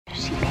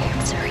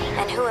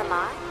And who am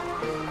I?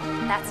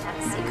 That's not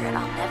a secret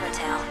I'll never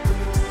tell.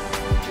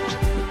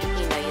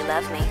 You know you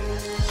love me.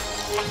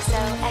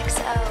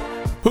 XOXO.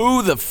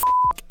 Who the f***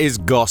 is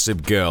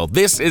Gossip Girl?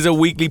 This is a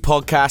weekly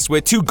podcast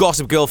where two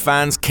Gossip Girl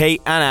fans,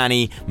 Kate and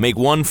Annie, make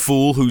one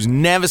fool who's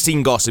never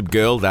seen Gossip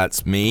Girl,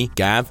 that's me,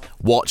 Gav,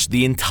 watch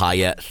the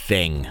entire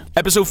thing.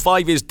 Episode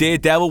 5 is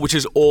Daredevil, which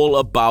is all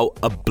about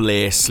a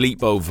Blair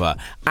sleepover.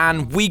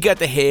 And we get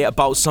to hear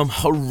about some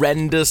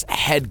horrendous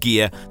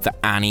headgear that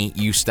Annie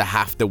used to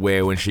have to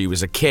wear when she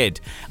was a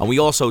kid. And we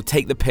also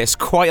take the piss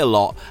quite a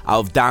lot out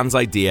of Dan's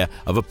idea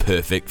of a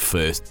perfect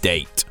first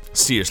date.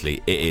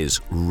 Seriously, it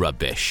is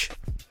rubbish.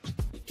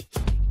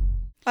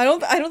 I don't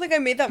think I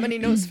made that many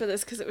notes for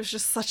this because it was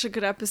just such a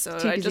good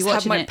episode. I just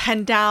had my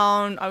pen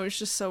down. I was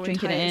just so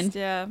Drinking enticed. it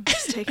in. Yeah,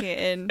 just taking it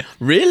in.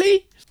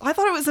 Really? I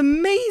thought it was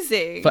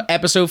amazing. For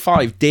episode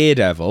 5,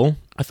 Daredevil,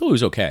 I thought it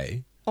was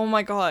okay. Oh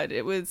my god,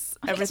 it was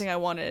everything I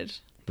wanted.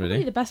 Probably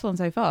Really? the best one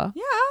so far.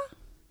 Yeah.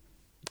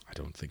 I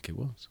don't think it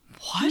was.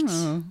 What?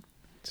 Oh.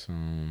 So,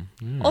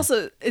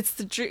 Also, it's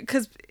the dream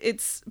because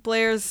it's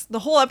Blair's. The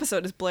whole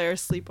episode is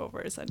Blair's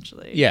sleepover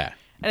essentially. yeah.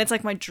 And it's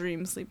like my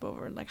dream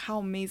sleepover. Like, how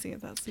amazing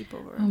is that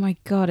sleepover? Oh my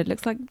god,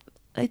 it's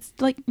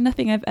like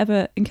nothing I've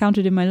ever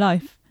encountered in my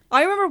life.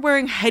 I remember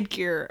wearing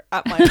headgear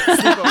at my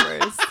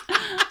sleepovers.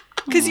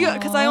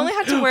 Because I only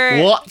had to wear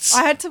it. What?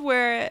 I had to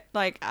wear it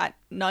like at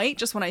night,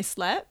 just when I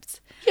slept.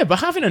 Yeah, but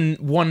having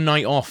one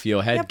night off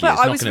your headgear Yeah, but is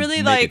I not was gonna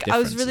really make a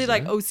like difference, is it?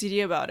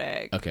 OCD about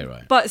it. Okay,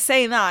 right. But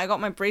saying that, I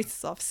got my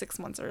braces off 6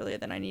 months earlier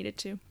than I needed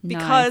to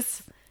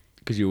because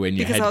Because you were wearing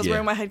your because headgear. I was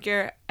wearing my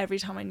headgear every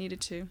time I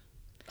needed to.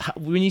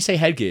 When you say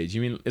headgear, do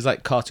you mean it's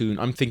like cartoon?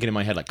 I'm thinking in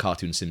my head like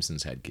cartoon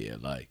Simpsons headgear,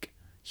 like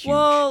huge.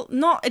 Well,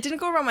 it didn't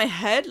go around my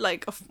head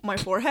like my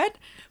forehead,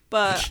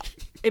 but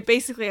it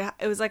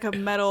was like a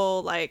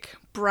metal like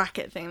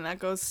bracket thing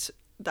that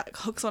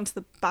hooks onto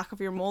the back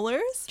of your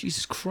molars,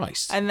 Jesus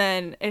Christ. and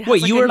then it has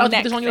Wait, like you a were allowed to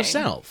neck put this on thing.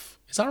 yourself?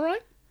 Is that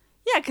right?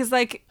 Yeah, because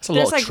like That's a lot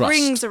there's of like trust.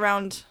 rings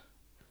around.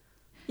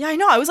 Yeah, I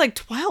know. I was like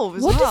 12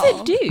 as What well.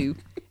 does it do?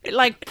 It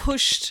like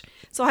pushed.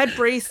 So I had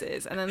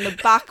braces, and then the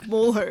back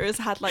molars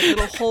had like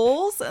little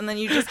holes, and then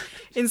you just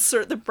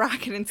insert the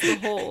bracket into the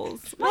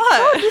holes.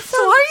 What? So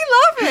why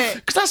are you laughing?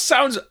 Because that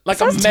sounds like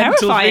Sounds a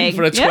mental terrifying. thing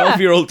for a Yeah.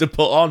 12-year-old to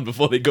put on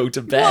before they go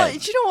to bed. Well, do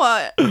you know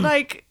what?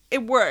 Like,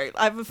 it worked.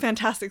 I have a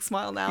fantastic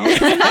smile now.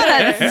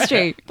 That's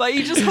true. But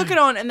you just hook it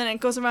on, and then it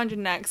goes around your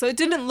neck. So it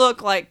didn't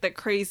look like that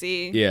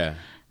crazy. Yeah,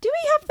 Do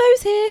we have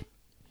those here?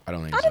 I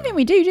don't think. I don't think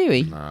we do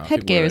we? No, I think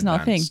Headgear we're is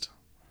not a thing. advanced.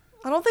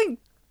 I don't think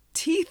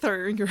teeth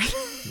are your.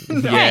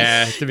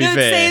 Yeah, to be Saying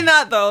fair.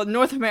 that though,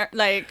 North America,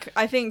 like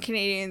I think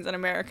Canadians and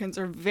Americans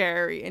are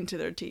very into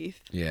their teeth.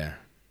 Yeah.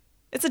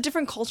 It's a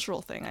different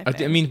cultural thing. I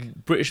think. I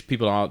mean, British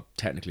people are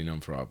technically known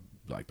for our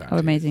like bad Oh, teeth.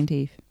 amazing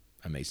teeth.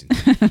 Amazing.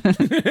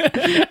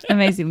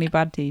 Amazingly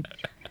bad teeth.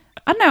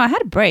 I don't know, I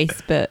had a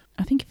brace, but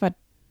I think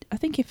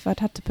if I'd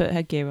had to put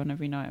headgear on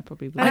every night, I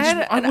probably would.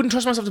 I wouldn't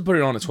trust myself to put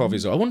it on at 12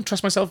 years old. I wouldn't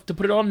trust myself to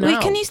put it on now.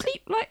 Wait, can you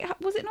sleep? Like,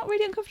 was it not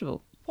really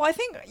uncomfortable? Well, I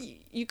think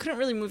you couldn't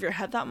really move your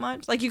head that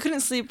much. Like you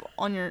couldn't sleep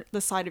on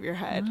the side of your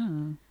head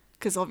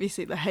because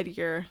obviously the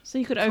headgear. So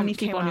you could only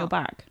sleep came on your out.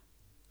 back.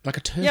 Like a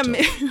turtle.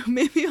 Yeah,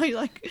 maybe I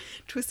like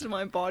twisted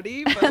my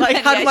body, but like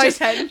had my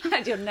head.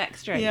 Had your neck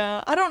straight.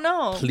 Yeah, I don't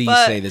know. Please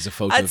but say there's a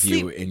photo I'd of you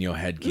sleep- in your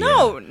headgear.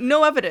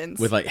 No evidence.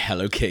 With like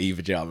Hello Kitty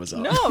pajamas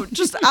on. No,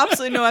 just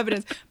absolutely no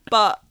evidence.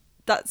 But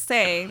that's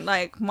saying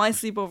like my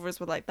sleepovers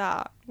were like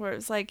that, where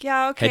it's like,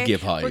 yeah, okay, Headgear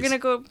parties. we're gonna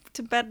go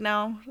to bed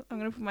now. I'm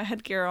gonna put my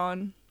headgear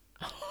on.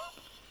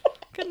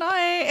 Good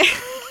night.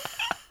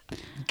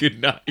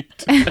 Good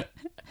night.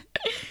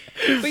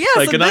 But yeah,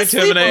 Like, so good night, this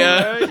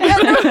Terminator. sleepover- Yeah,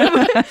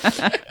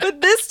 no,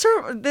 but this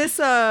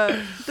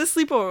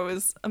sleepover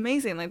was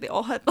amazing. Like they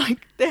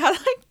had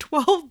like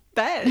 12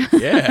 beds.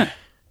 Yeah.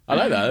 I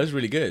like that. That was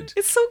really good.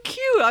 It's so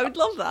cute. I would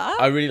love that.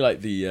 I really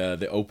like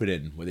the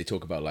opening where they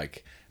talk about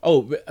like,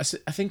 I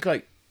think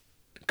like,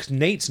 because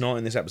Nate's not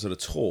in this episode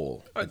at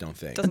all, I don't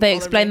think. Doesn't They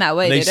bother explain me. that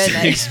away, They don't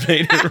they?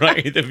 explain it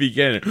right at the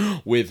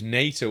beginning with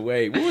Nate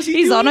away. What was he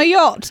He's doing? on a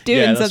yacht doing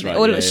Yeah, that's something, right,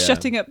 or yeah, yeah.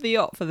 shutting up the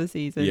yacht for the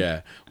season.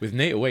 Yeah, with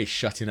Nate away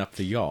shutting up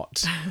the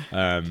yacht,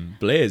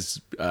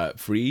 Blair's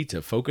free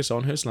to focus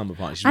on her slumber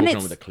party. She's And walking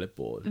on it's- with a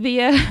clipboard.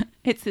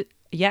 It's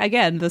yet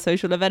again the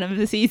social event of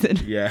the season.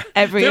 Yeah,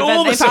 Every They're event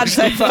all the they've had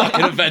so social far.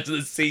 fucking event of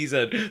the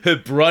season. Her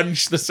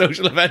brunch, the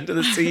social event of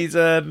the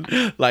season.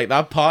 Like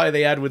that party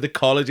they had with the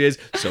colleges,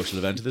 social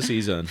event of the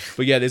season.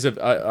 But yeah,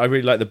 I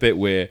really like the bit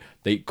where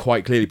they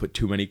quite clearly put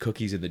too many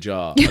cookies in the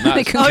jar. And that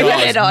They couldn't jar put the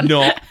is lid on.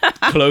 not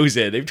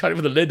closing. They've tried to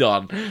put the lid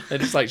on. They're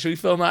just like, should we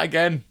film that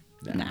again?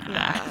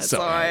 Nah, it's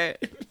Sorry. alright.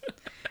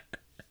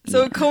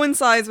 So it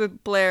coincides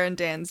with Blair and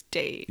Dan's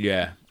date,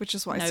 Yeah. which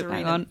is why No, hang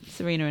Serena. on.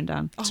 Serena and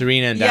Dan.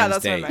 Serena and yeah,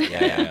 Dan's that's what I date.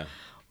 meant. Yeah.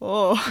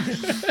 Oh,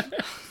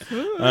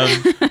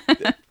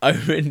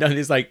 I've written down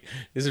this a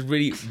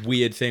really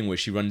weird thing where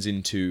she runs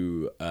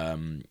into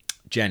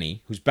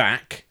Jenny, who's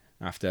back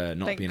after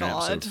not Thank being in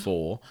God. episode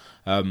 4.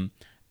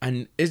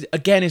 And it's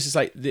just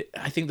like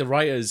I think the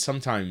writers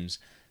sometimes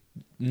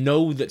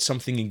know that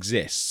something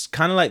exists,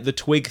 kind of like the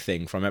twig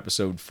thing from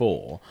episode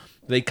 4.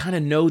 They kind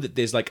of know that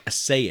there's like a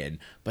saying,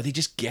 but they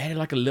just get it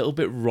like a little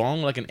bit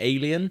wrong, like an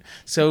alien.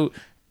 So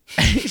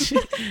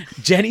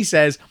Jenny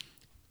says,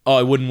 "Oh,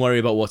 I wouldn't worry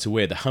about what to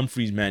wear. The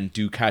Humphreys men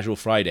do casual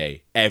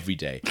Friday every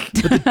day."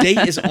 But the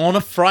date is on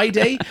a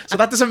Friday, so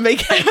that doesn't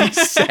make any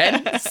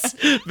sense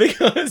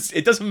because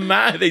it doesn't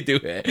matter they do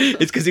it.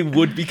 It's because it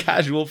would be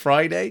casual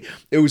Friday.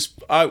 It was,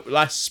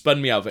 that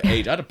spun me out for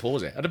age. I had to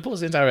pause it. I had to pause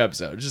the entire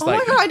episode. Just Oh my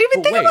god, I didn't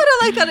even think about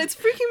it like that. It's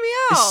freaking me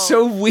out. It's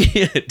so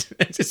weird.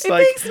 It's just it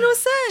like, makes no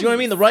sense. do you know what I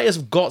mean? The writers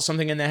have got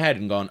something in their head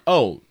and gone,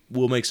 "Oh,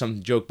 we'll make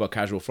some joke about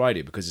casual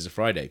Friday because it's a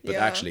Friday." But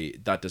Yeah. actually,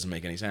 that doesn't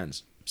make any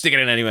sense. Stick it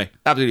in anyway.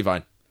 Absolutely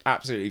fine.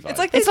 Absolutely fine. It's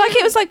like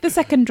it was like the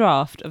second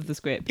draft of the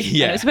script.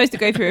 Yeah. And it was supposed to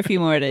go through a few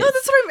more edits. No,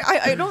 that's what I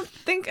mean. I don't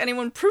think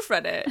anyone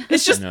proofread it.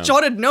 It's just No.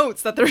 jotted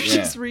notes that they're Yeah.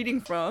 just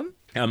reading from.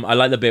 I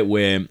like the bit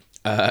where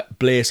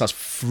Blair starts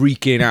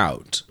freaking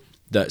out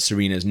that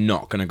Serena's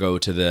not going to go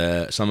to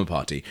the summer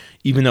party,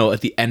 even though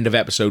at the end of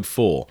episode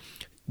 4,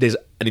 there's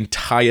an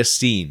entire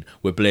scene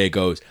where Blair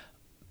goes,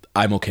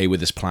 "I'm okay with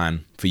this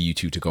plan for you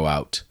two to go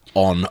out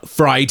on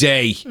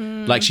Friday."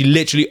 Like, she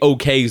literally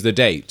okays the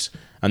date.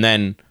 And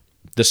then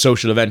the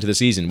social event of the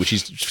season, which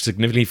she's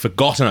significantly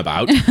forgotten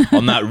about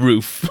on that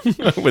roof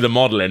with the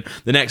modelling.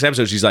 The next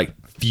episode, she's like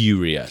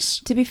furious.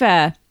 To be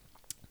fair,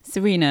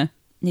 Serena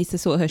needs to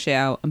sort her shit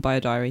out and buy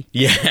a diary.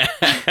 Yeah.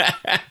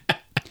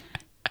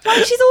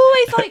 Like, she's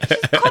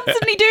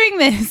constantly doing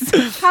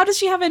this. How does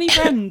she have any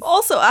friends?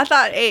 Also, at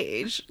that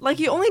age, like,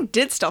 you only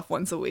did stuff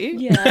once a week.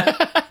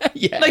 Yeah.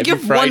 Yeah. Like, you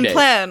every have one Friday.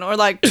 plan or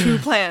like 2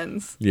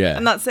 plans. Yeah.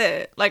 And that's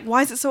it. Like,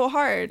 why is it so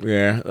hard?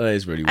 Yeah, that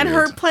is really And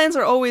weird. her plans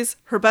are always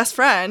her best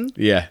friend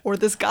Yeah. or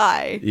this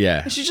guy.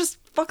 Yeah. And she just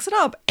fucks it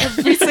up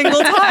every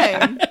single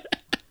time.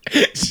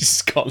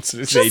 She's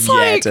constantly saying Just yeah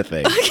like, to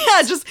things.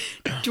 yeah, just,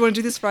 do you want to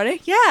do this Friday?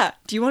 Yeah.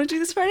 Do you want to do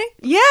this Friday?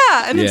 Yeah.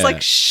 And it's Yeah.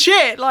 like,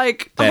 shit,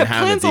 like, I Then have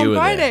having plans to deal on with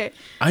Friday. it.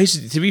 I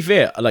used to be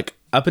fair, like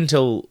up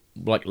until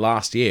like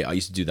last year, I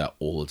used to do that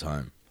all the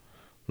time.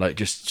 Like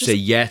just say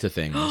yeah to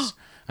things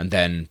and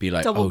then be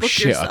like, Double "Oh book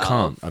shit, I yourself.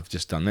 can't. I've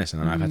just done this,"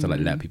 and then I've had to like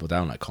let people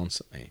down like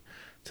constantly,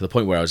 to the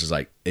point where I was just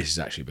like, "This is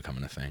actually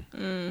becoming a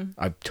thing."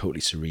 I've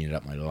totally serened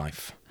up my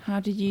life. How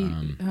did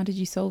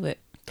you solve it?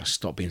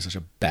 Stop being such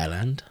a bell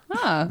end.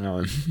 Ah, No,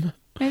 I'm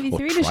maybe or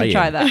Serena should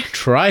try that.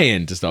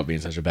 Trying to stop being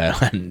such a bell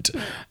end.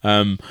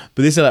 But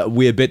this is a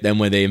weird bit then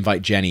where they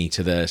invite Jenny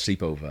to the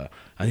sleepover.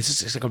 And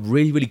it's like a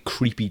really, really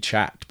creepy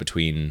chat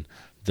between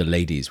the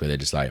ladies where they're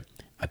just like,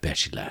 "I bet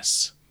she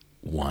lasts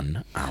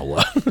 1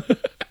 hour."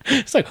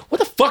 It's like, what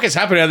the fuck is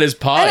happening at this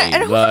party?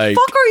 And who like,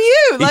 the fuck are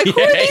you? Like, who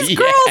are Yeah, these yeah.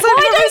 girls I've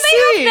never Why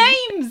seen?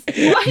 don't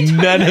they have names?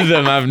 none of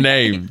them have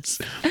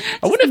names.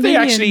 I wonder if they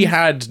minions. actually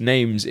had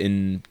names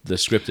in the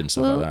script and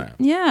stuff Well, like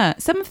that. yeah,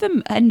 some of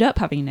them end up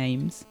having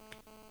names,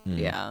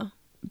 Yeah.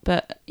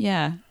 but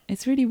yeah,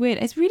 it's really weird.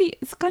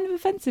 It's kind of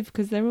offensive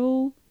because they're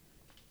all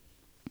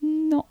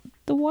not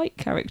the white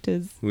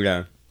characters.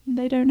 Yeah.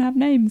 They don't have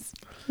names.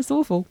 It's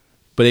awful.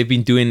 But they've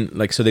been doing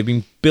so they've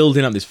been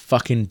building up this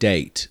fucking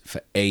date for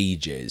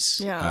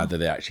ages. Yeah. That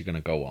they're actually going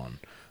to go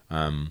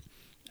on,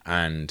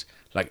 and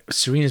like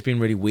Serena's been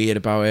really weird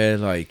about it.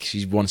 Like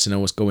she wants to know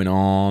what's going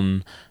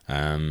on.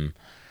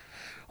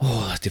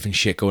 Different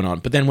shit going on.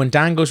 But then when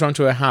Dan goes round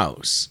to her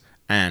house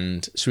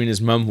and Serena's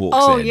mum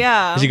walks in,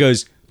 yeah. and she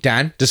goes,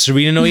 "Dan, does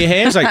Serena know you're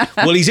here?" It's like,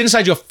 well, he's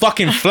inside your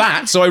fucking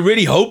flat, so I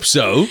really hope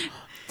so.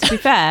 To be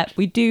fair,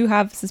 we do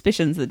have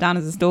suspicions that Dan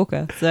is a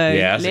stalker. So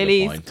Yeah, that's a good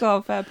Lily's point. got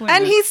a fair point.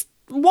 And there. he's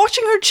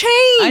watching her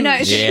change. I know,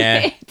 it's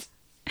Yeah. shit.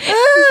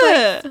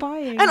 Ugh.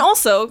 Spying. And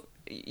also,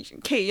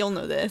 Kate, you'll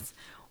know this.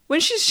 When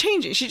she's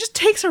changing, she just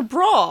takes her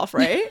bra off,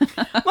 right?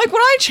 Like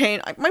when I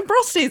change, my bra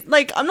stays.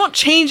 Like I'm not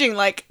changing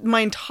like my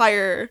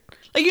entire.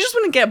 Like you just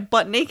wouldn't get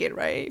butt naked,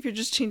 right? If you're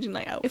just changing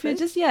like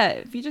outfits.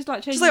 if you just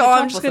like changing like, the oh, top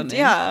I'm or just gonna- something.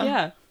 yeah.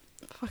 Yeah.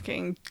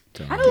 Fucking.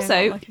 And Yeah,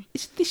 also, not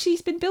like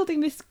she's been building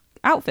this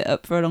outfit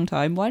up for a long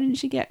time. Why didn't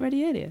she get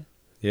ready earlier?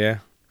 Yeah.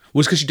 Well,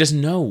 it's because she doesn't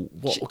know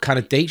what kind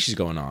of date she's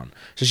going on.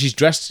 So she's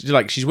dressed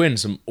like she's wearing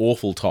some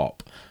awful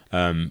top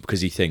because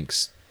he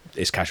thinks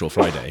it's casual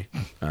Friday,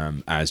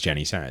 as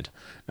Jenny said.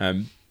 But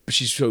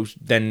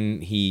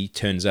then he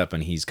turns up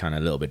and he's kind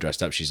of a little bit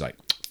dressed up. She's like,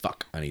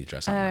 "Fuck, I need to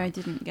dress up." Oh, now." I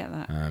didn't get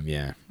that.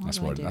 Yeah, that's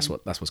am I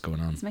what's going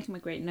on. I was making my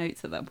great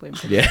notes at that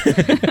point. Yeah,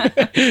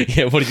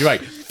 yeah. What did you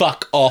write?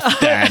 "Fuck off,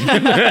 Dan."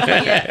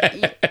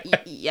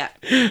 yeah.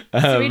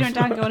 Serena and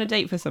Dan go on a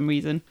date for some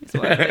reason. Is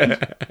what I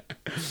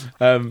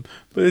think.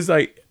 But it's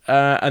like,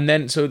 and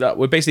then so that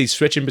we're basically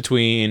switching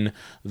between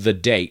the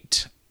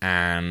date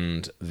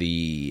and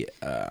the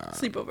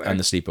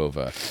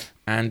Sleepover.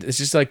 and it's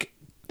just like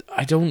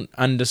I don't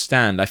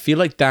understand. I feel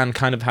like Dan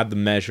kind of had the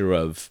measure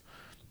of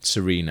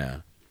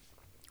Serena,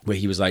 where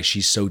he was like,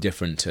 she's so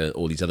different to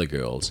all these other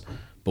girls,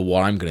 but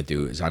what I'm gonna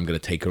do is I'm gonna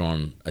take her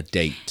on a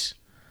date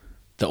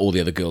that all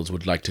the other girls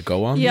would like to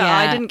go on. Yeah,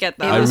 I didn't get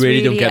that. It I was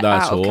really don't get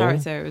that at out of all.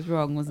 character. It was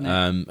wrong, wasn't it?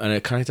 And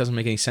it kind of doesn't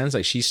make any sense.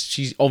 Like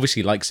she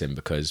obviously likes him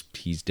because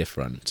he's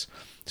different.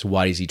 So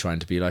why is he trying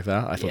to be like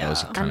that? I thought that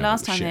was Yeah. kind And of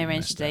last time shit they in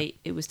arranged a this day. date,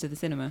 it was to the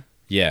cinema.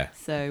 Yeah.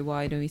 So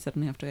why do we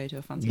suddenly have to go to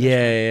a fancy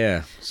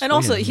Yeah. And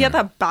also, he had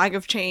that bag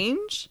of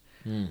change.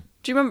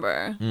 Do you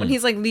remember when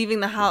he's like leaving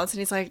the house and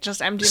he's like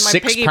just emptying my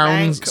piggy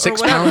bank or £6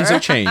 whatever?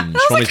 of change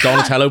from his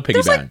Donatello piggy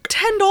There's bank.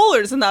 like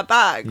 $10 in that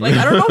bag. Like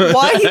I don't know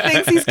why he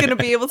thinks he's gonna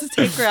be able to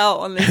take her out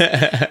on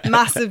this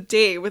massive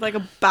date with like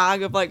a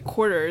bag of like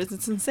quarters.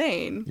 It's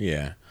insane.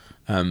 Yeah.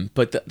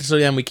 So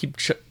then we keep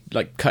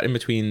like cutting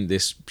between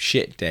this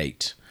shit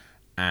date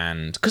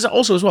and because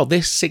also as well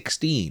they're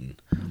 16.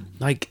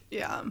 Like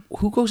Yeah.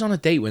 who goes on a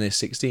date when they're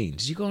 16?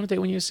 Did you go on a date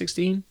when you were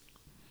 16?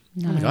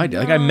 No. Like I did.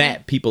 Like I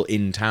met people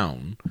in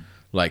town,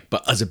 like,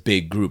 but as a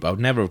big group, I would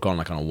never have gone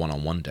like on a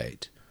one-on-one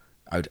date.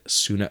 I would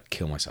sooner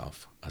kill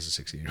myself as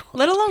a 16-year-old.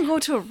 Let alone go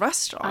to a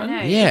restaurant. I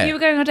know. Yeah. If you were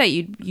going on a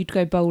date, you'd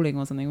go bowling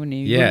or something, wouldn't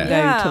you? You Yeah. wouldn't go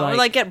Yeah, to or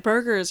like get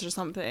burgers or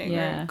something.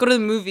 Yeah. Or go to the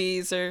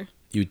movies or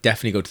You would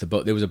definitely go to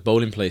the there was a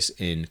bowling place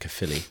in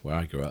Caerphilly where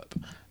I grew up,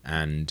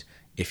 and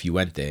if you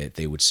went there,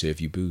 they would serve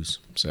you booze.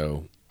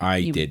 So I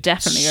You would did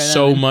definitely go there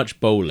so then. much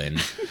bowling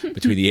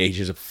between the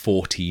ages of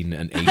 14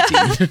 and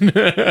 18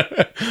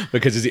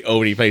 because it's the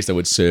only place that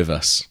would serve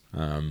us.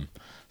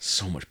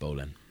 So much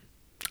bowling.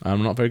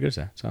 I'm not very good at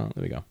that, so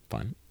there we go.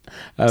 Fine.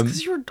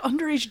 because you were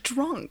underage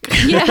drunk.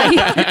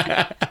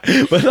 yeah.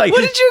 But like,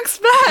 What did you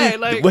expect?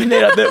 Like when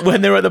they're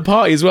at the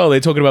party as well, they're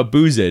talking about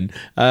boozing,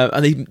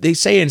 and they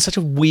say it in such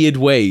a weird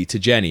way to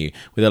Jenny,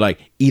 where they're like,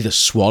 either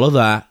swallow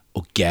that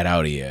or get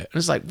out of here. And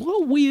it's like,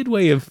 what a weird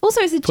way of Also,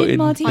 it's a putting gin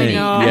martini. thing.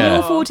 I know. And Yeah.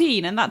 you're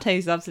 14, and that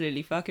tastes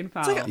absolutely fucking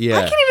foul. It's like, Yeah.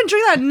 I can't even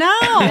drink that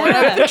now. And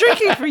I've been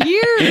drinking for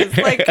years.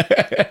 Like,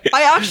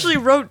 I actually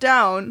wrote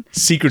down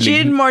Secretly.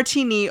 gin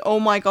martini. Oh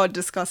my god,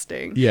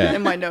 disgusting. Yeah.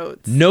 in my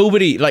notes.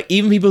 Nobody, like,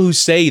 even people who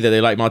say that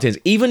they like martinis,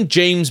 even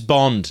James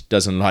Bond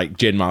doesn't like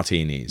gin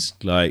martinis.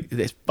 Like,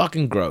 it's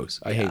fucking gross.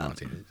 I hate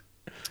martinis.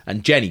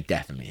 And Jenny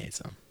definitely hates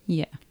them.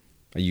 Yeah.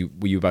 Were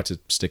you about to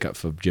stick up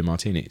for gin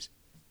martinis?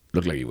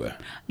 Looked like you were.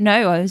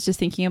 No, I was just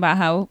thinking about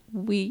how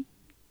we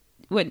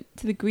went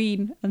to the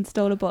Green and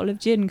stole a bottle of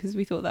gin because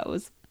we thought that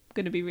was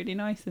going to be really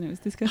nice, and it was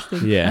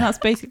disgusting. Yeah. And that's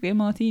basically a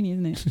martini,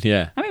 isn't it?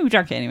 Yeah. I mean, we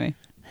drank it anyway,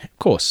 Of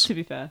course. to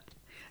be fair.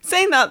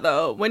 Saying that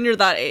though, when you're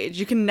that age,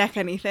 you can neck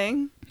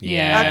anything.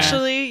 Yeah.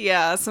 Actually,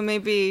 yeah. So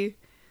maybe,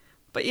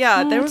 but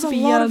yeah, Oh, there was to a be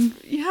lot young.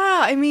 of yeah.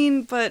 I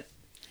mean, but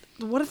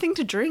what a thing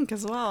to drink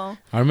as well.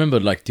 I remember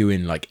like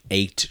doing like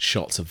 8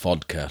 shots of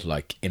vodka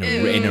like in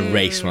a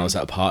race when I was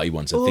at a party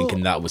once and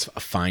thinking that was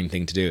a fine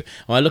thing to do.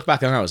 When I look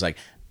back on that, I was like,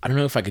 I don't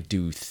know if I could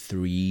do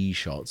 3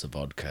 shots of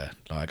vodka.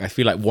 Like I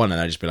feel like one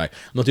and I'd just be like,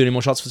 I'm not doing any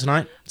more shots for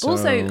tonight. So,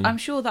 Also, I'm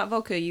sure that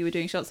vodka you were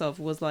doing shots of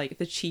was like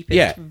the cheapest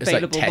yeah, it's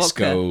like available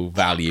Tesco vodka.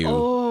 value,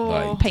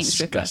 like Paint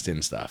stripper.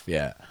 disgusting stuff.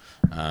 Yeah,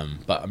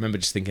 but I remember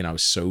just thinking I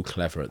was so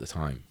clever at the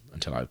time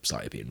until I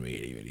started being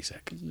really, really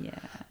sick. Yeah.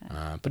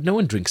 But no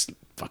one drinks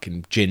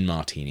fucking gin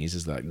martinis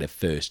as like their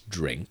first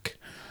drink.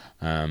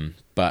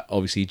 But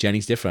obviously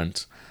Jenny's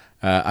different.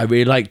 I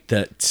really like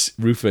that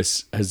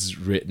Rufus has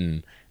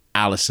written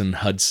Alison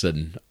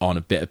Hudson on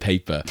a bit of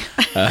paper,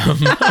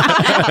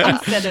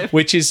 Instead of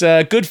which is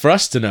good for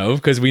us to know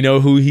because we know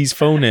who he's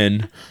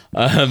phoning.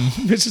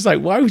 It's just like,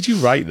 why would you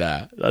write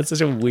that? That's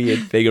such a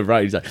weird thing of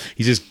writing.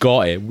 He's just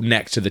got it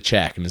next to the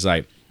check and it's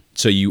like,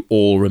 so you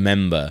all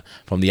remember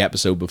from the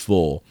episode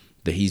before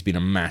that he's been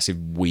a massive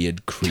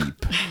weird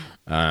creep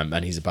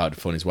and he's about to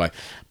phone his wife.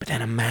 But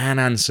then a man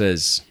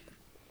answers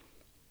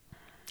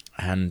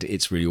and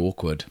it's really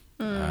awkward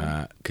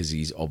because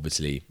he's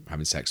obviously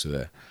having sex with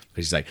her.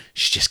 Because he's like,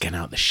 she's just getting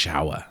out of the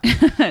shower.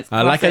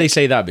 I like how they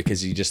say that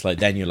because you just like,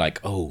 then you're like,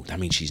 oh,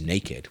 that means she's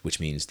naked, which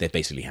means they're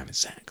basically having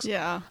sex.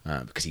 Yeah.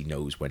 Because he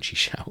knows when she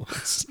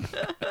showers.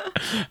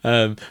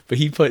 But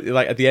he put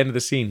like at the end of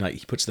the scene, like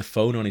he puts the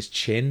phone on his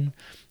chin,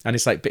 and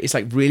it's like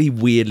really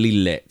weirdly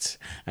lit,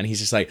 and he's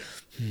just like,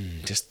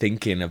 just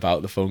thinking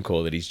about the phone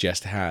call that he's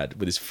just had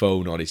with his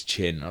phone on his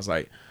chin. I was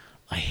like,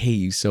 I hate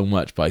you so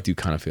much, but I do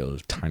kind of feel a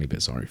tiny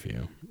bit sorry for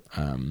you.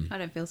 I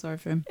don't feel sorry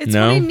for him. It's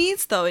No? what he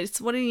needs though. It's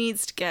what he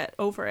needs to get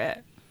over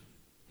it.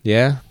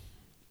 Yeah.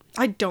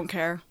 I don't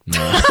care.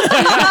 No.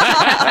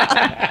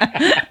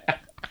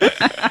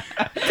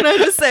 Can I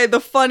just say the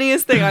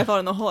funniest thing I thought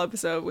in the whole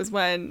episode was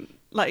when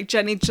like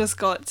Jenny just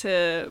got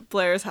to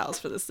Blair's house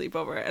for the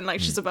sleepover and like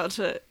she's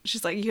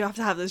like, you have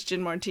to have this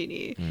gin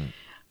martini.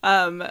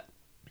 And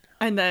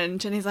then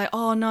Jenny's like,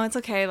 oh no, it's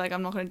okay, like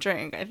I'm not gonna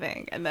drink, I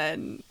think. And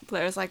then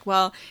Blair's like,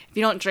 well, if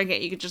you don't drink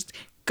it, you could just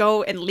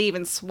go and leave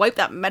and swipe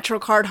that Metro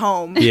card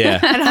home. Yeah.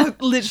 And I was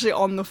literally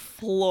on the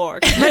floor.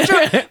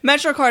 'Cause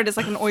Metro card is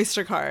like an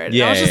Oyster card.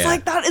 Yeah, and I was just yeah.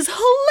 like, that is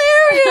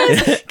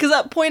hilarious. Because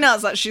that point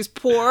out that she's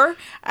poor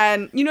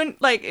and, you know,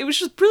 like, it was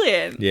just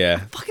brilliant. Yeah.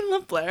 I fucking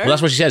love Blair. Well,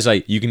 that's what she says.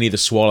 Like, you can either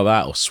swallow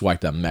that or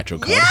swipe that Metro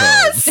card home.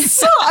 Yes!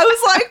 So I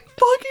was like,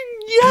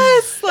 fucking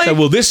yes! Like, So,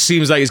 well, this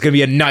seems like it's going to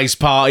be a nice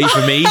party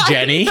for me,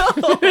 Jenny.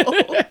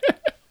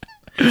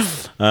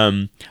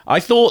 I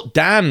thought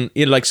Dan,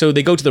 you know, like, so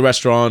they go to the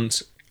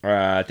restaurant.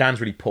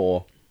 Dan's really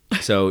poor,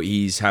 so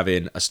he's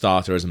having a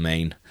starter as a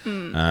main.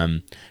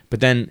 But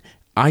then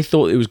I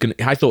thought he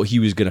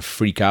was gonna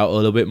freak out a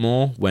little bit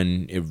more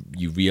when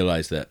you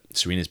realize that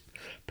Serena's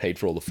paid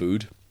for all the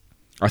food.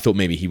 I thought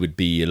maybe he would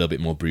be a little bit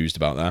more bruised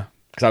about that,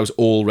 because I was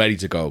all ready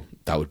to go.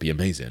 That would be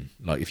amazing.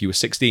 Like if you were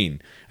 16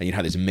 and you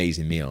had this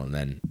amazing meal, and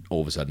then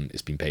all of a sudden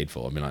it's been paid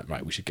for. I'd be like,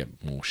 right, we should get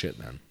more shit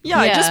then. Yeah,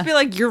 I'd Yeah. just be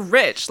like, you're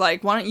rich.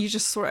 Like, why don't you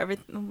just sort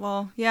everything?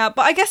 Well, yeah,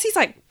 but I guess he's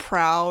like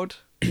proud.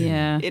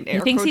 Yeah. In He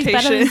air thinks he's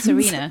better than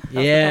quotations. Serena.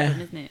 That's Yeah. the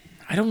problem, isn't it?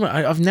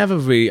 I've never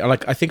really,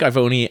 I think I've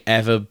only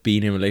ever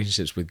been in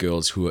relationships with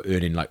girls who are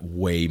earning like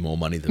way more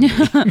money than me.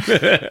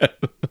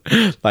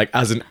 Like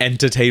as an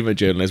entertainment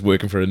journalist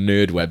working for a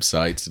nerd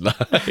website,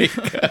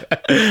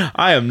 like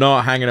I am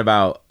not hanging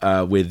about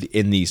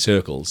in these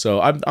circles. So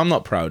I'm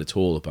not proud at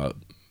all about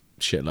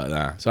shit like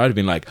that. So I'd have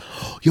been like,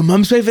 oh, your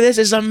mum's paid for this?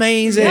 It's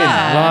amazing.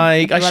 Yeah.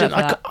 Like I'd love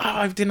that.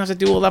 I didn't have to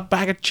do all that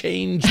bag of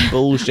change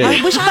bullshit.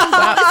 I wish I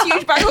had this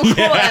huge bag of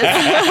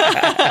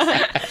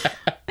quarters.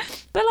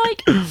 But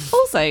like,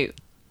 also,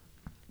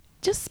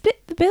 just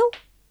split the bill.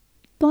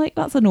 Like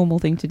that's a normal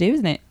thing to do,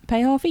 isn't it?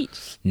 Pay half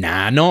each.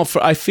 Nah, not for.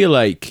 I feel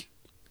like,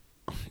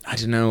 I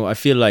don't know. I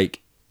feel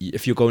like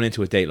if you're going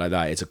into a date like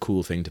that, it's a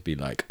cool thing to be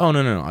like, oh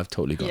no, I've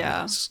totally got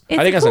Yeah. this. It's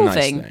I think a that's cool a nice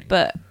thing.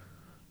 but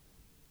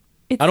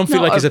it's I don't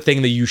feel not like it's a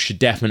thing that you should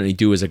definitely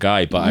do as a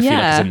guy, but I feel like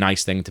Yeah. it's a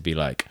nice thing to be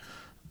like,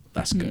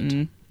 that's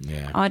good.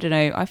 Yeah. I don't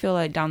know. I feel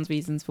like Dan's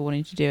reasons for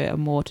wanting to do it are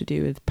more to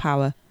do with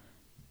power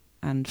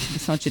and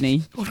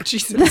misogyny Oh,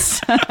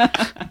 Jesus.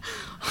 I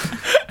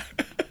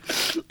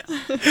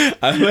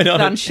went on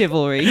than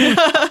chivalry.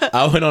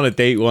 I went on a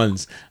date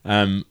once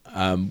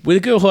with a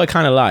girl who I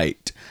kind of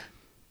liked.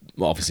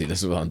 Well, obviously,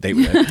 this was on a date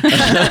with her.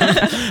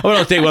 I went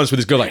on a date once with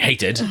this girl I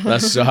hated.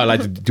 That's how I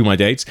like to do my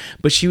dates.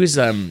 But she was,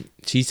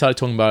 she started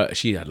talking about,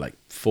 she had like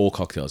 4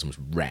 cocktails and was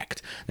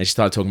wrecked. Then she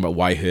started talking about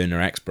why her and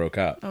her ex broke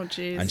up. Oh,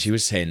 jeez. And she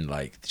was saying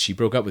like, she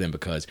broke up with him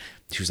because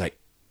she was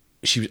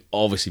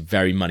obviously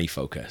very money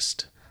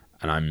focused.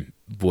 And I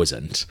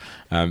wasn't.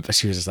 But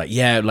she was just like,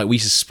 yeah, like we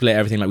used to split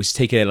everything. Like we used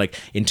to take it like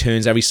in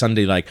turns every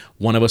Sunday. Like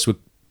one of us would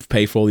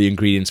pay for all the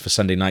ingredients for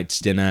Sunday night's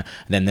dinner.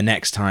 And then the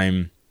next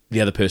time the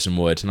other person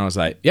would. And I was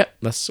like, yep,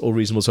 that's all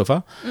reasonable so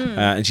far.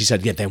 And she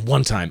said, yeah, then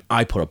one time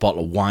I put a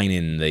bottle of wine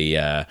in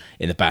the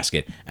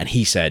basket. And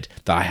he said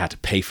that I had to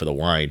pay for the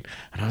wine.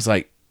 And I was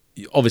like,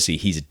 obviously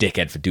he's a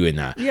dickhead for doing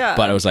that. Yeah.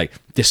 But I was like,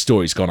 this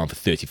story's gone on for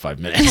 35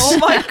 minutes. Oh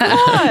my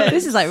God.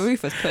 This is like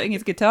Rufus putting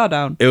his guitar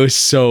down. It was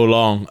so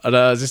long. And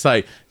I was just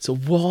like, so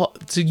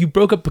what? So you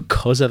broke up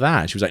because of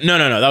that? She was like, no,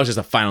 that was just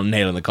a final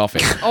nail in the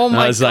coffin. Oh And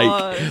my I was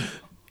God. like,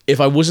 if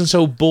I wasn't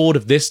so bored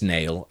of this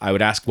nail, I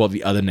would ask what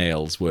the other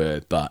nails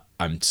were, but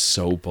I'm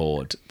so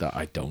bored that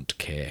I don't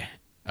care.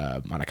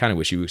 And I kind of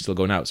wish you were still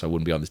going out so I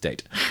wouldn't be on this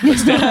date. But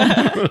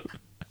still.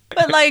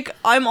 But like,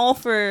 I'm all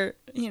for,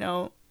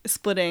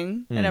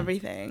 splitting and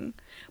everything.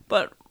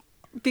 But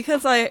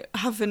because I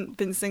haven't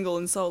been single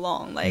in so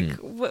long, like,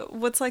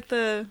 what's like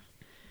the,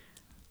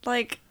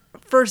 like,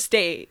 first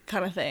date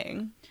kind of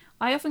thing?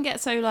 I often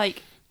get so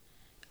like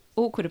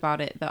awkward about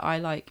it that I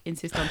like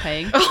insist on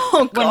paying.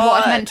 Oh, God. When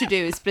what I meant to do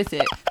is split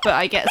it, but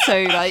I get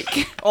so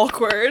like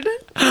Awkward.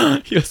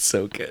 You're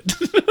so good.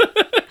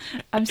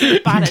 I'm so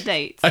bad at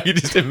dates. I can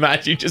just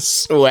imagine you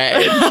just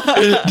sweating,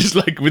 just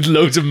like with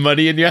loads of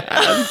money in your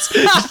hands,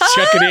 just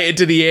chucking it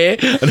into the air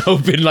and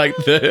hoping like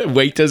the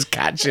waiter's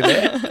catching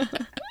it.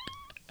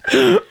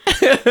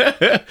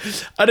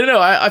 I don't know.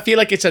 I feel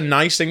like it's a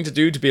nice thing to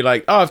do to be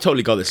like, oh, I've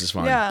totally got this. It's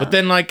fine. Yeah. But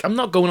then like, I'm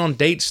not going on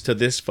dates to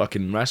this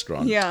fucking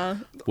restaurant. Yeah.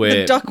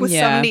 Where The duck was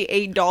Yeah.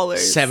 $78.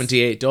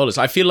 $78.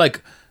 I feel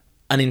like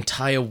an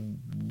entire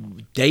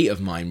date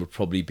of mine would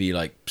probably be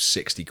like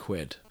 60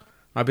 quid.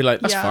 I'd be like,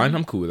 that's Yeah. fine.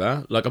 I'm cool with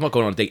that. Like, I'm not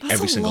going on a date That's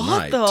every a single lot,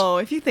 night. though,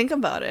 if you think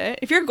about it.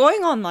 If you're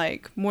going on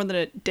like more than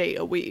a date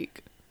a week,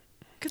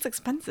 it's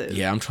expensive.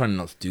 Yeah, I'm trying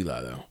not to do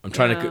that though. I'm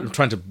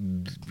trying to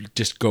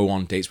just go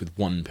on dates with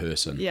one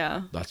person.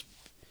 Yeah. That's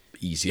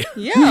easier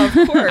Yeah, of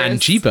course.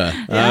 and cheaper.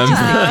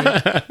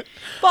 Yeah.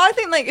 But I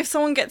think like if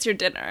someone gets your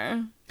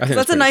dinner, I think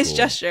that's a pretty nice cool.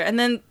 gesture, and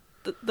then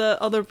the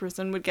other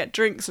person would get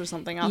drinks or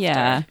something after.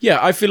 Yeah. Yeah,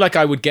 I feel like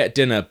I would get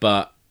dinner,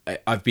 but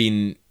I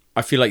feel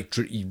like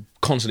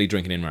constantly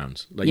drinking in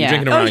rounds. Like Yeah. you're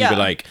drinking Oh, around, you'd be yeah.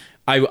 like,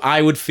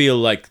 I would feel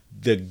like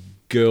the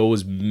girl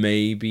was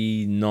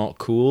maybe not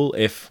cool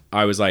if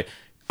I was like,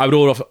 I'd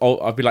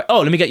be like, oh,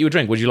 let me get you a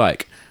drink. What'd you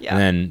like? Yeah.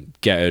 And then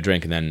get her a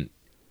drink, and then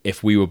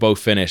if we were both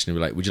finished and we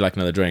were like, would you like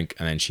another drink?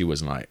 And then she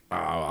wasn't like, oh,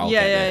 I'll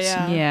Yeah, get yeah, this.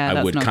 yeah. Yeah, I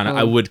that's would not kind of, cool.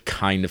 I would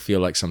kind of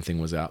feel like something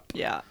was up,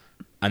 Yeah.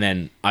 and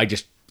then I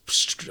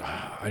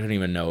don't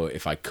even know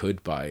if I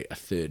could buy a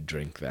third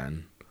drink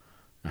then.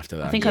 After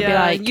that, I think I'd be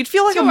Yeah. like, You'd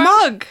feel like a "It's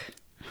alright." mug.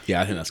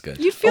 yeah, I think that's good.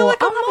 You'd feel Or,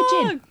 like a "I'll have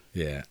a mug. gin."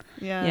 Yeah,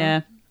 Yeah.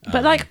 Yeah.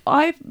 But like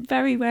I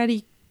very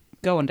rarely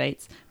go on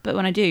dates, but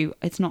when I do,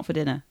 it's not for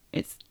dinner.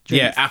 It's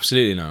drinks. yeah,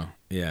 absolutely no.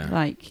 Yeah,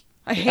 I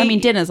I hate mean,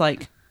 dinner's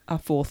like our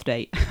fourth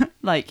date.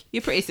 Like,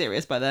 you're pretty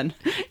serious by then.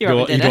 You You're don't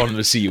having dinner. want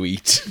to see you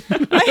eat.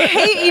 I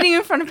hate eating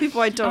in front of people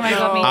I don't Oh my know.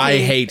 God, me too. I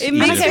hate It eating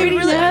makes in me front of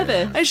really people.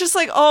 nervous. It's just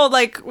like, oh,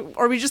 like,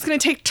 are we just gonna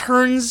take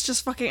turns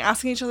just fucking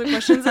asking each other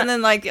questions, and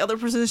then like the other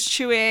person is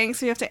chewing,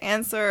 so you have to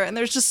answer, and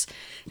there's just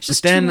it's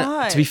just But then, too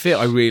much. to be fair,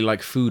 I really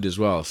like food as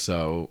well.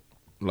 So,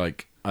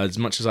 like, as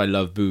much as I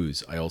love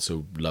booze, I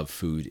also love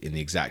food in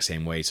the exact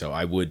same way. So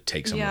I would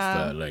take some of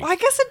the, like... Well, I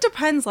guess it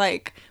depends,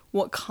 like,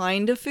 what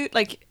kind of food.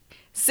 Like,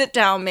 sit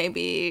down,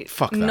 maybe.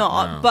 Fuck that,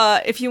 not. no.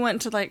 But if you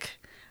went to like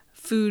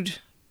food,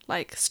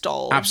 like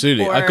stall.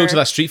 Absolutely. or- I'd go to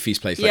that street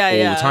feast place, like, Yeah, all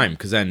yeah. the time.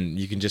 Because then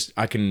you can just...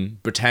 I can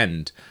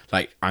pretend,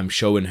 like, I'm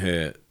showing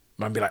her...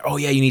 I'd be like, oh,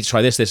 yeah, you need to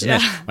try this, and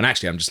this. Yeah. When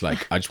actually, I'm just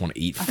like, I just want to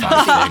eat 5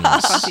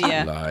 things. Fussy,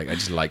 yeah. Like, I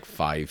just like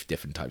 5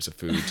 different types of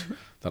food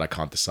that I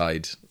can't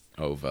decide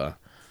over.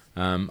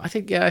 I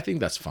think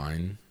that's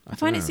fine. I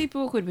find it super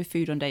awkward with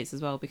food on dates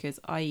as well because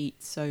I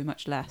eat so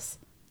much less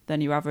than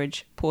your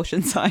average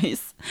portion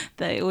size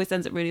that it always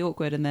ends up really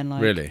awkward. And then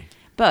like, Really?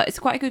 But it's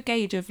quite a good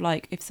gauge of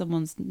like if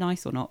someone's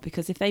nice or not,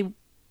 because if they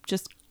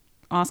just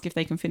ask if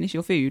they can finish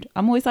your food,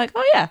 I'm always like,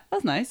 oh yeah,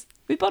 that's nice.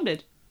 We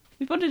bonded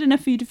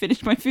enough for you to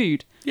finish my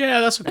food. Yeah,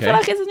 that's I okay. feel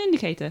like it's an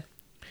indicator.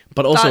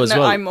 But also That- as no,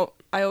 well...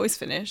 I always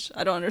finish.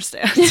 I don't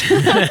understand.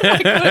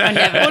 I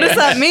never What does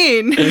that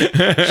mean?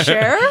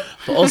 Share?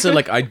 But also,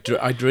 like, I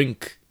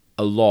drink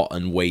a lot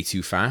and way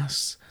too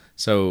fast.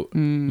 So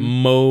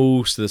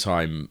most of the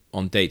time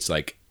on dates,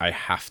 like, I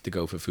have to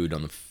go for food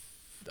on the...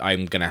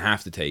 I'm going to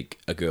have to take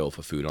a girl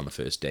for food on the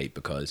first date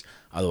because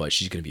otherwise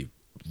she's going to be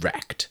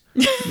wrecked.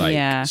 Like,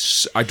 Yeah.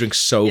 I drink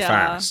so Yeah.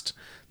 fast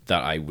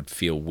that I would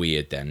feel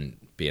weird then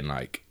being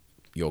like,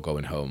 you're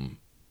going home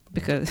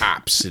Because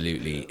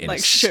absolutely in Like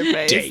a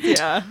shit-faced. state.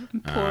 Yeah.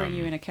 pouring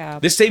you in a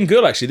cab. This same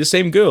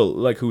girl,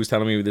 like, who was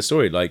telling me this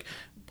story, like,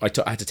 I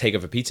had to take her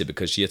for pizza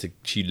because she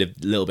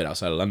lived a little bit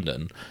outside of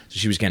London, so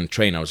she was getting a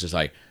train. I was just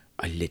like,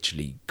 I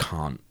literally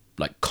can't,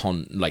 like,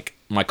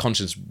 my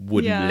conscience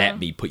wouldn't Yeah. let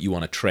me put you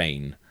on a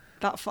train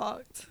That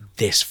fucked.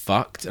 this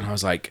fucked. And I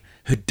was like,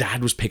 her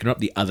dad was picking her up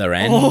the other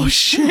end. Oh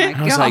shit. And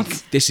I was God.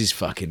 like, this is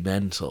fucking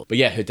mental. But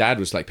yeah, her dad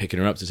was like picking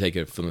her up to take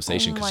her from the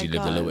station Oh because my she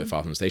lived a little God. bit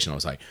far from the station. I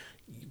was like,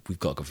 we've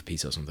got to go for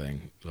pizza or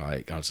something.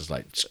 Like, I was just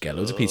like, just get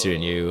loads of pizza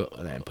in you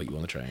and then put you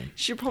on the train.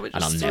 She probably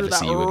And just I'll threw never that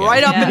see you again.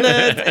 right up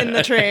Yeah. in the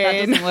That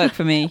train. doesn't work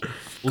for me.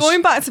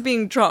 Going back to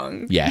being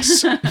drunk,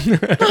 Yes.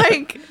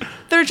 like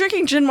they're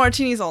drinking gin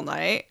martinis all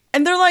night,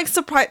 and they're like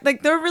surprised,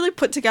 like they're really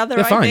put together.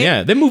 They're I fine, think.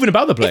 yeah. They're moving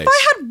about the place. If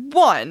I had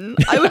one,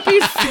 I would be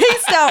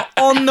face out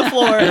on the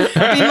floor,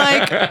 being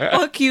like,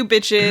 "Fuck you,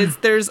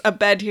 bitches! There's a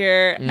bed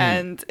here,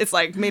 and it's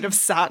like made of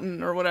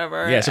satin or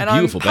whatever." Yeah, it's a and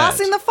beautiful I'm bed.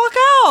 passing the fuck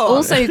out.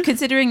 Also,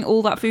 considering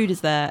all that food is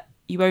there,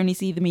 you only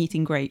see them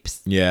eating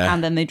grapes. Yeah.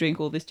 And then they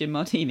drink all this gin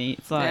martini.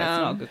 It's like, Yeah.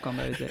 it's not a good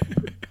combo, is it?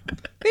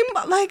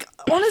 like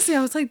honestly,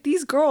 I was like,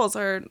 these girls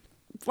are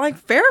like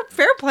fair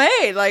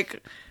play.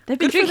 Like They've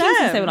been good for drinking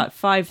since they them. were like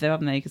 5 though,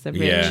 haven't they? Because they're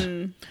rich.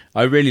 Yeah.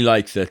 I really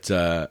like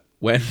that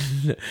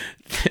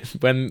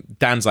when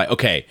Dan's like,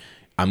 okay,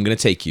 I'm going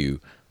to take you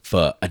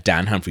for a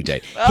Dan Humphrey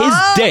date. His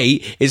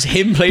date is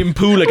him playing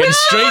pool against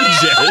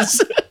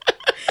strangers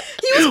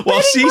while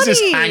betting she's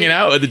just money. hanging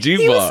out at the he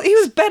jukebox.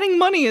 was betting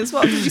money as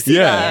well. Did you see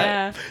Yeah. that?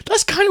 Yeah.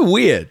 That's kind of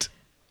weird.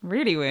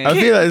 Really weird. I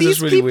feel like this These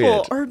is really people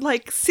weird. are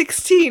like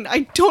 16. I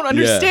don't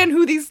understand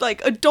who these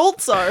like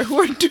adults are who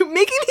are making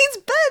these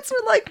bets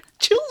with like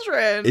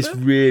children. It's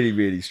really,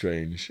 really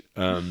strange.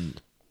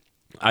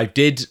 I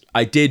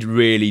did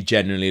really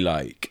genuinely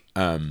like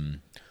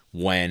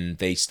when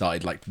they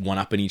started like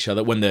one-upping each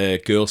other, when the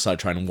girls started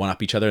trying to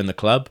one-up each other in the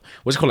club.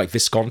 What's it called, like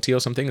Visconti or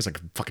something? It's like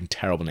a fucking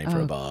terrible name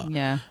for a bar.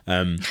 Yeah.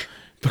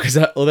 Because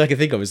all I can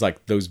think of is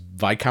like those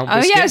Viscount Oh,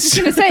 biscuits. yeah, I was just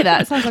going to say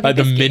that. It sounds like Like a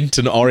the biscuit. mint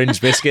and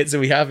orange biscuits that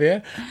we have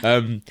here.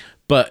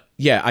 But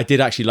yeah, I did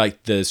actually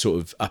like the sort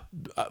of Like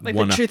the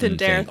one-upping truth and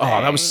dare thing. Oh,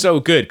 that was thing. so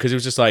good because it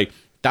was just like,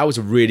 that was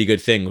a really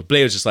good thing.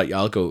 Blair was just like, yeah,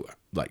 I'll go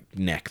like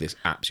neck this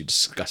absolute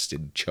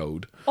disgusting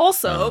chode.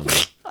 Also,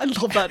 I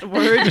love that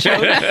word.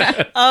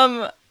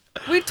 Joke.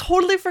 We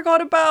totally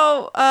forgot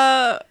about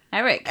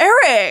Eric.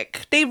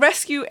 Eric. They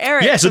rescue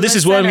Eric. Yeah, so from this the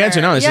is what I'm center.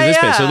 getting to now. This Yeah, is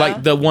this bit. So yeah.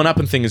 like the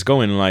one-upping thing is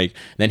going, like,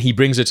 then she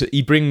brings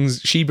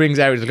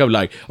Eric to go,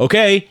 like,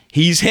 okay,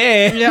 he's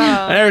here.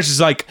 Yeah. And Eric's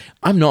just like,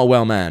 I'm not a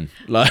well man.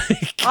 Like,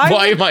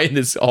 why am I in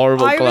this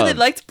horrible I club? really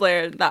liked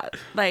Blair,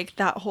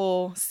 that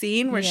whole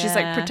scene where she's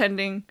like Yeah.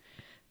 pretending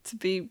to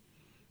be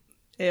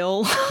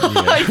ill.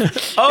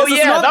 Oh It's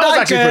yeah, not that was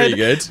actually pretty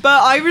good.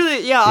 But I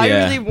really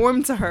Yeah. really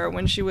warmed to her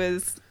when she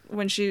was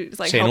like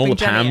Saying all helping the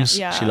Jenny. Pams,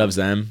 Yeah. she loves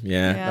them.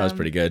 Yeah, that was Yeah.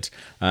 pretty good.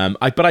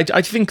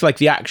 I think like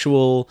the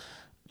actual,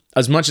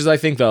 as much as I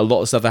think that a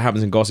lot of stuff that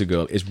happens in Gossip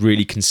Girl is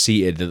really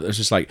conceited, that it's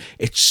just like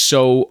it's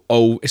so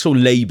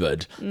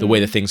laboured the way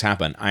that things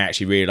happen. I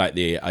actually really like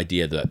the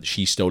idea that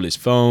she stole his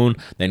phone,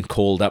 then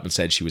called up and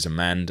said she was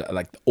Amanda,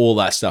 like all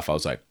that stuff. I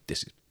was like,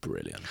 this is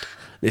brilliant.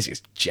 This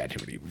is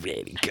genuinely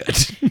really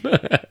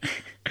good.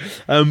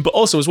 But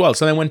also as well,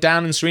 so then when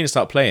Dan and Serena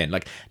start playing,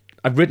 like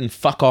I've written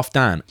 "fuck off,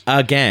 Dan"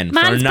 again for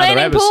another Mansplaining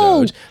episode.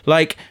 Paul.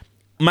 Like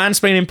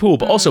mansplaining pool,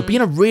 but also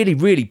being a really,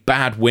 really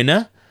bad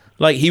winner.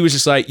 Like, he was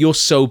just like, you're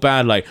so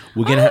bad, like,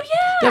 we're gonna...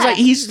 There's like,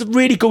 he's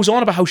really goes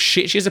on about how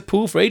shit she is at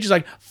pool for ages.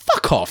 Like,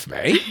 fuck off,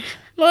 mate.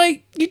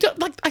 Like, you don't...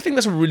 Like, I think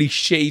that's a really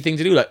shitty thing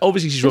to do. Like,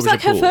 obviously she's It's rubbish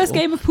like at her pool. first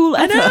game of pool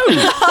ever.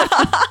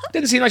 I know.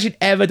 Didn't seem like she'd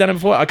ever done it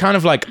before.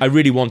 I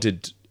really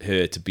wanted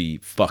her to be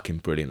fucking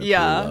brilliant at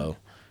pool, though.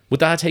 Would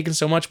that have taken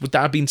so much? Would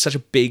that have been such a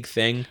big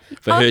thing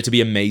for her to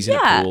be amazing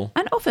at pool?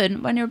 And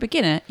often when you're a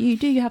beginner,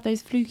 you have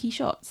those fluky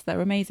shots that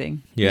are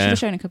amazing. You Yeah. should have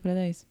shown a couple of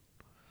those.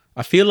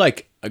 I feel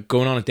like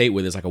going on a date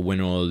where there's like a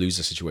winner or a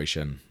loser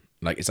situation,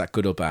 like, is that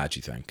good or bad, do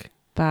you think?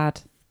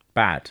 Bad.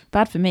 Bad.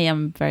 Bad for me.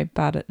 I'm very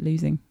bad at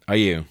losing. Are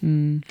you?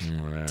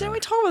 Didn't we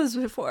talk about this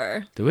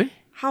before? Do we?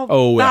 How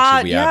Oh, bad,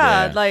 actually, we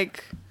have, yeah.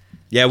 like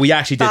Yeah, we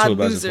actually did bad talk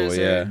about this losers.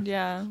 before, yeah.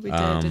 Yeah, we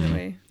did, didn't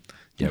we?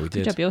 Yeah, we Good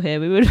did. job you're here.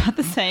 We would have had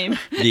the same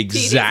The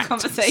exact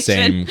conversation.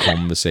 same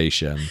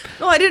conversation.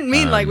 No, I didn't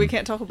mean like we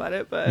can't talk about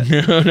it, but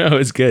No,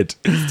 it's good.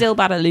 Still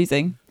bad at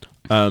losing.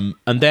 And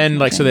then,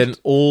 like, so then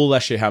all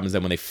that shit happens.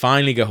 Then when they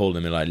finally get hold of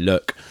him, they're like,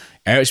 look,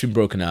 Eric's been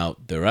broken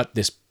out. They're at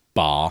this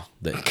bar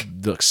that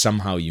look,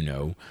 somehow you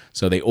know.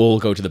 So they all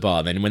go to the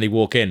bar. Then when they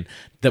walk in,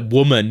 the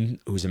woman,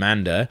 who's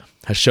Amanda,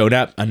 has shown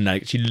up. And,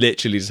 like, she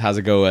literally just has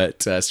a go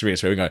at Serena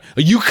Swift and going,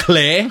 are you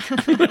Claire?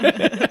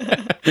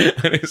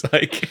 And it's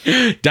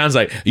like, Dan's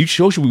like, are you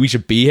sure we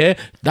should be here?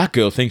 That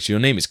girl thinks your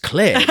name is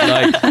Claire.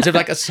 Like, as if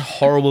like a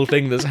horrible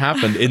thing that's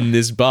happened in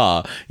this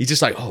bar. He's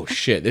just like, oh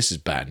shit, this is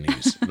bad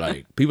news.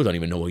 Like, people don't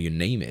even know what your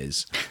name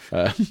is.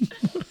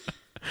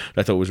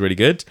 I thought was really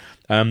good.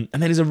 And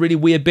then there's a really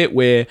weird bit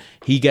where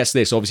he gets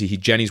this. Obviously,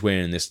 Jenny's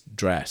wearing this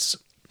dress.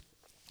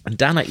 And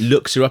Dan, like,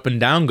 looks her up and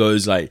down,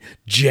 goes like,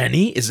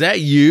 Jenny, is that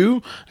you?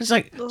 And it's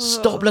like,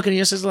 stop looking at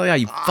your sister like that,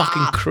 you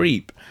fucking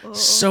creep.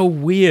 So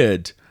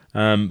weird.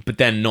 But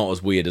then not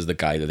as weird as the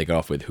guy that they got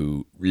off with,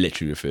 who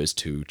literally refers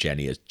to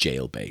Jenny as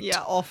jailbait.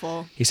 yeah,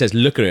 awful. He says,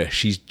 look at her,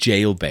 she's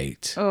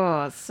jailbait.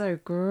 Oh, it's so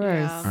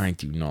gross. Yeah. I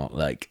do not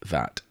like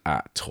that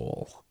at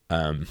all.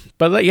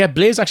 But like, yeah,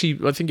 Blair's actually,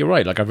 I think you're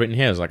right. Like, I've written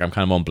here, it's like, I'm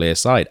kind of on Blair's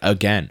side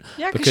again.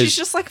 Yeah, because she's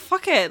just like,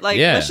 fuck it. Like,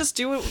 Yeah. let's just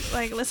do it.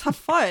 Like, let's have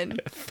fun.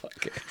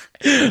 Fuck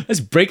it. Let's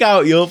break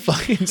out your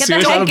fucking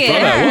suicidal jacket.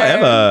 brother,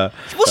 whatever.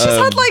 Well, she's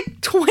had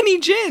like 20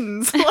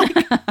 gins. Like,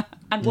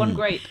 And one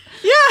grape.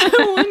 yeah,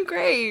 one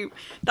grape.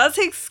 That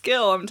takes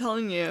skill, I'm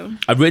telling you.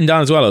 I've written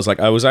down as well.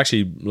 I was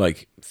actually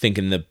like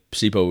thinking the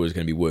sleepover was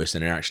going to be worse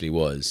than it actually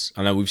was.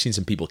 And we've seen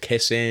some people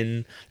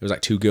kissing. There was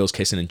like two girls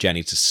kissing, and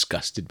Jenny's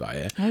disgusted by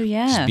it. Oh,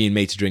 yeah. She's being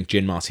made to drink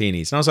gin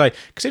martinis. And I was like,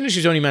 considering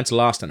she's only meant to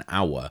last an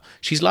hour,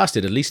 she's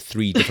lasted at least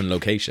 3 different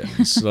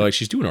locations. So like,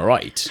 she's doing all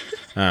right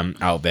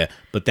out there.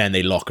 But then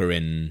they lock her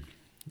in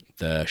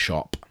the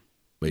shop,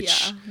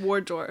 which Yeah,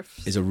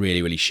 Wardorf. is a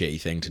really, really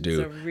shitty thing to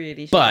do. It's a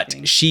really shitty but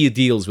thing. she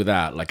deals with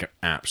that like an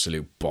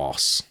absolute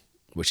boss,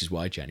 which is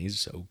why Jenny's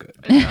so good.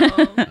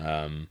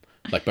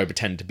 Like, by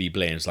pretending to be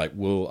Blaine, it's like,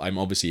 well, I'm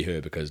obviously her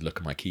because look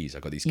at my keys.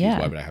 I've got these keys. Yeah.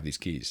 Why would I have these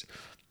keys?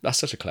 That's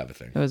such a clever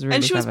thing. It was really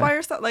And she was clever. by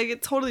herself. Like,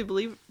 it's totally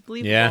believable.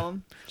 Yeah.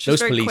 She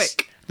was very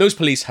quick. Those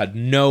police had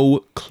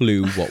no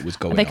clue what was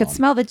going They on. could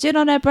smell the gin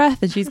on her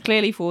breath, and she's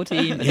clearly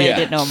 14. But Yeah.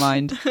 They did not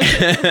mind.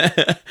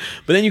 But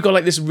then you've got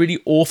like this really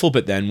awful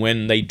bit then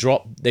when they've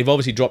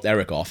obviously dropped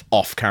Eric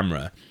off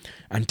camera,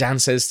 and Dan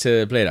says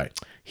to Blair, like,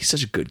 he's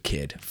such a good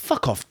kid.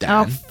 Fuck off, Oh,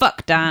 Dan.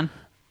 fuck Dan.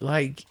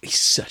 Like, he's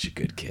such a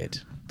good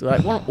kid.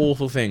 Like, what an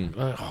awful thing.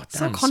 Like, oh,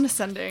 So Dan's-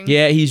 condescending.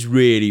 Yeah, he's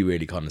really,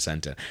 really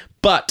condescending.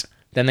 But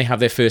then they have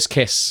their first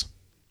kiss,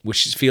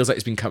 which feels like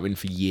it's been coming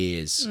for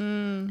years. They're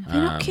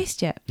not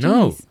kissed yet.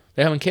 No, Jeez.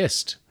 they haven't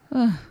kissed.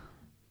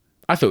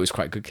 I thought it was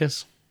quite a good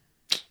kiss.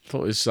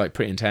 Thought it was like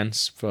pretty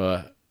intense.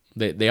 For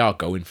they are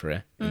going for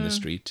it in the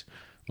street,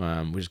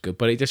 which is good.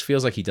 But it just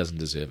feels like he doesn't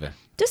deserve it.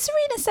 Does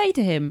Serena say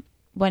to him,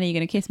 when are you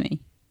going to kiss me?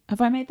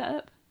 Have I made that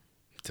up?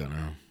 Don't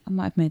know. I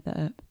might have made that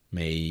up.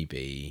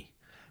 Maybe.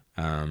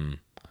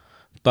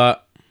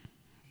 But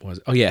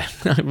oh yeah,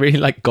 I really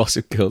like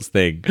Gossip Girl's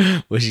thing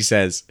where she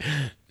says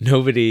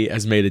nobody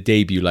has made a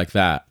debut like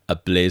that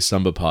at Blair's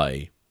Slumber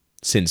Party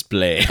since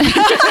Blair.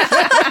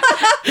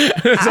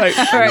 It's like,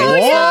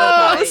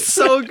 Oh, what?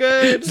 so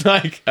good. It's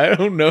like, I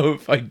don't know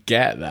if I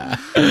get that.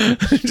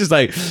 Just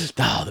like,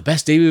 oh, the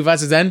best debut we've had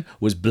since then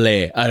was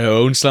Blair at her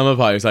own slumber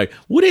party. It's like,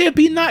 would it have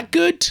been that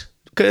good?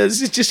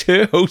 Because it's just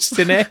her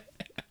hosting it.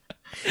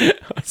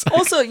 It's like,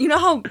 Also, you know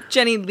how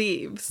Jenny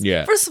leaves?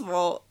 Yeah. First of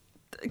all,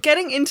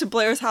 getting into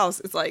Blair's house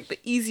is like the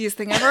easiest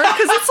thing ever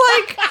because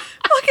it's like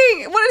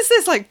fucking, what is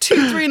this, like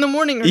 2-3 in the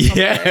morning or something?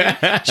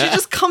 Yeah. She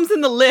just comes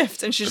in the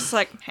lift and she's just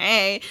like,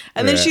 hey,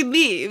 and then Yeah. she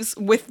leaves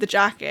with the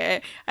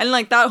jacket, and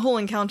like that whole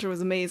encounter was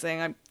amazing.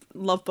 I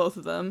love both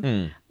of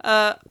them.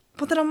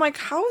 But then I'm like,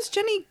 how is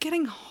Jenny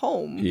getting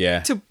home Yeah.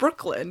 to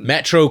Brooklyn?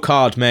 Metro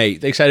card,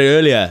 mate. They said it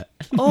earlier.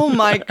 Oh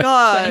my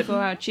god.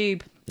 24-hour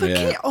tube.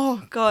 Yeah.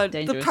 Oh god,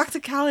 Dangerous. the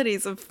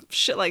practicalities of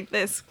shit like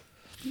this,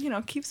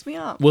 keeps me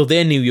up. Well,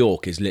 their New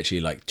York is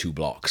literally like 2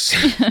 blocks.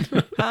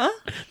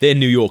 Their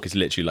New York is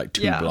literally like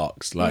 2 Yeah.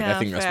 blocks. Like, I Yeah,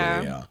 think that's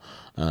fair. where we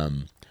are.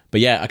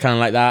 But yeah, I kind of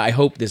like that. I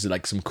hope there's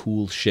like some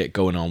cool shit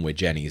going on where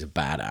Jenny is a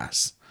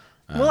badass.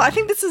 Well, I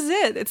think this is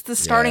it. It's the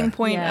starting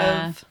point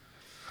Yeah. of...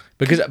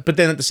 But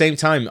then at the same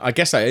time, I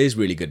guess that is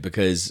really good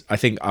because I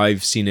think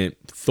I've seen it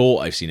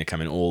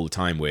coming all the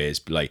time where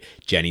it's like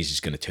Jenny's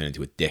just going to turn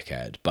into a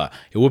dickhead. But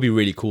it would be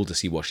really cool to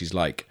see what she's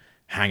like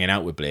hanging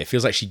out with Blair. It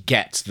feels like she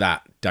gets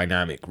that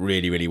dynamic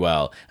really, really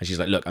well. And she's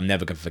like, look, I'm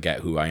never going to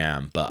forget who I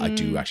am, but I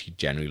do actually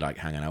generally like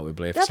hanging out with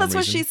Blair for some that's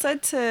what reason. she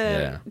said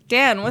to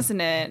Dan, wasn't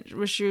it?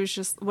 Where she was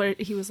just, where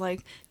he was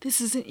like,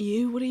 this isn't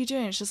you. What are you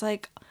doing? She's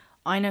like,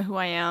 I know who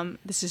I am.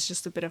 This is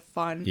just a bit of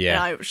fun. Yeah. And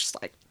I was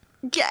just like,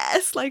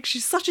 yes, like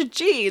she's such a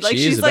G. Like She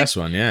she's is the like, best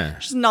one, yeah.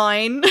 she's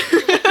 9.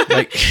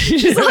 Like,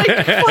 She's like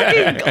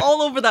fucking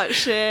all over that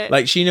shit.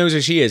 like she knows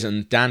who she is,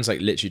 and Dan's like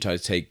literally tried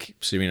to take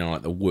Serena on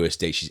like the worst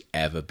date she's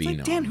ever been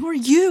on. Dan, who are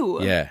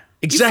you? Yeah, You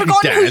exactly.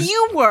 forgot Dan. who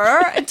you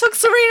were and took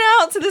Serena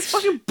out to this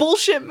fucking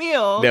bullshit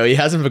meal. No, he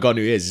hasn't forgotten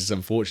who he is. It's just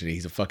unfortunately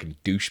he's a fucking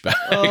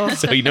douchebag.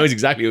 So he knows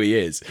exactly who he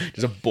is.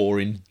 Just a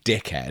boring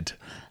dickhead.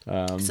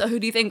 So who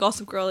do you think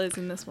Gossip Girl is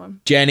in this one?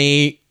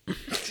 Jenny,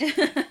 Because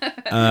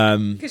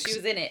she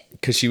was in it.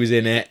 because she was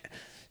in it.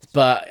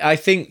 But I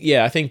think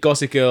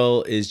Gossip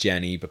Girl is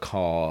Jenny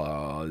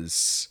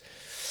because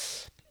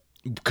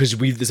this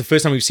is the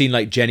first time we've seen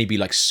like Jenny be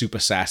like super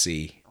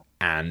sassy,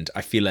 and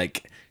I feel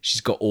like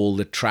she's got all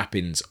the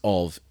trappings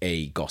of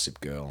a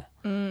Gossip Girl,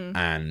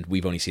 and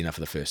we've only seen that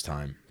for the first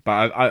time.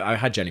 But I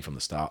had Jenny from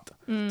the start,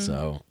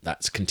 so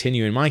that's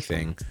continuing my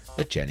thing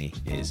that Jenny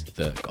is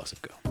the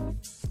Gossip Girl.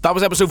 That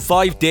was episode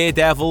 5,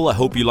 Daredevil. I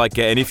hope you like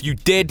it. And if you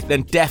did,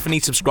 then definitely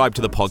subscribe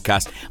to the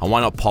podcast. And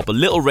why not pop a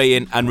little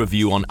rating and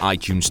review on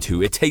iTunes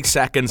too? It takes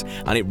seconds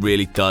and it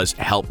really does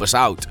help us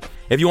out.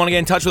 If you want to get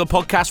in touch with the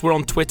podcast, we're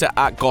on Twitter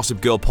at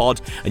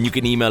GossipGirlPod. And you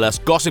can email us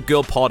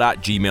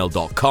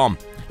gossipgirlpod@gmail.com.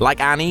 Like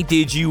Annie,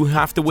 did you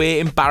have to wear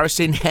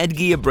embarrassing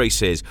headgear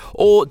braces?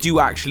 Or do you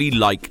actually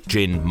like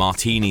gin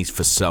martinis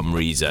for some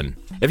reason?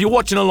 If you're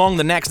watching along,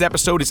 the next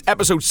episode is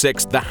episode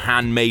 6, The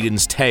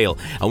Handmaiden's Tale,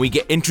 and we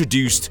get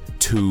introduced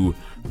to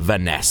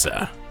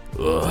Vanessa.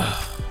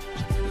 Ugh.